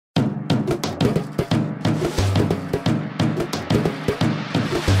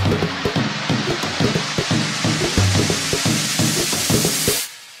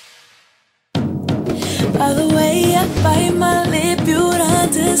bite my lip, you'd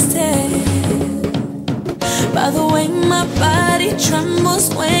understand. By the way my body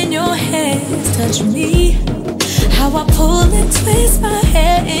trembles when your hands touch me, how I pull and twist my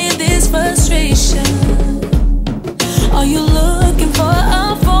hair in this frustration. Are you looking for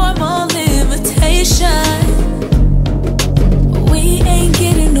a formal invitation? We ain't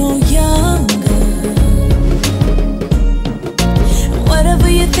getting no younger. Whatever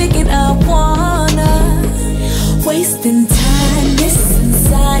you're thinking, I wanna. Wasting time, missing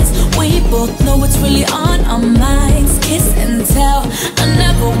signs. We both know what's really on our minds. Kiss and tell, I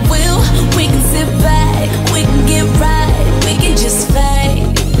never will. We can sit back, we can get right, we can just fade.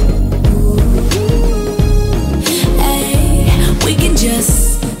 Ay, we can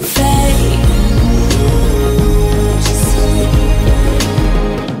just fade.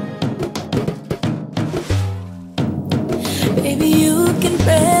 Baby, you can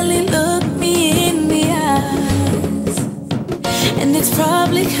barely look me in the eyes, and it's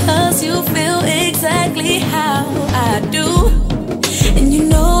probably 'cause you feel exactly how I do. And you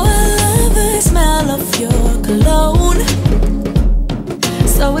know I love the smell of your cologne,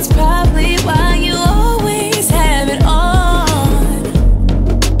 so it's probably why you always have it on.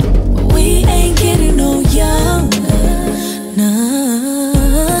 We ain't getting no younger,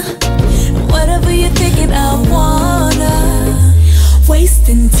 nah. Whatever you're thinking, I wanna.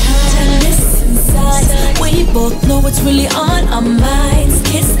 Wasting time, missing signs. We both know what's really on our minds.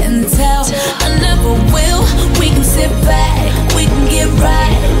 Kiss and tell, I never will. We can sit back, we can get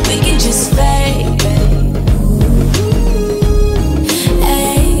right, we can just fade.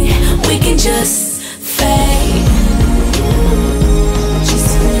 Ay, we can just fade.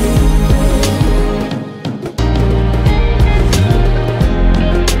 Just fade.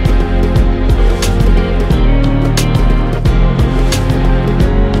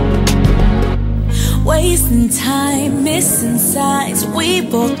 Wasting time, missing signs. We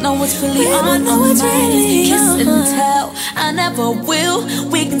both know what's really on our minds. Kiss and tell, I never will.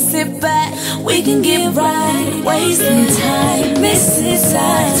 We can sit back, we can get right. Wasting time, missing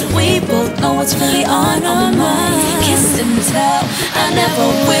signs. We both know what's really on our minds. Kiss and tell, I never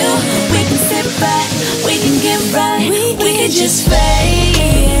will. We can sit back, we can get right, we can just fade.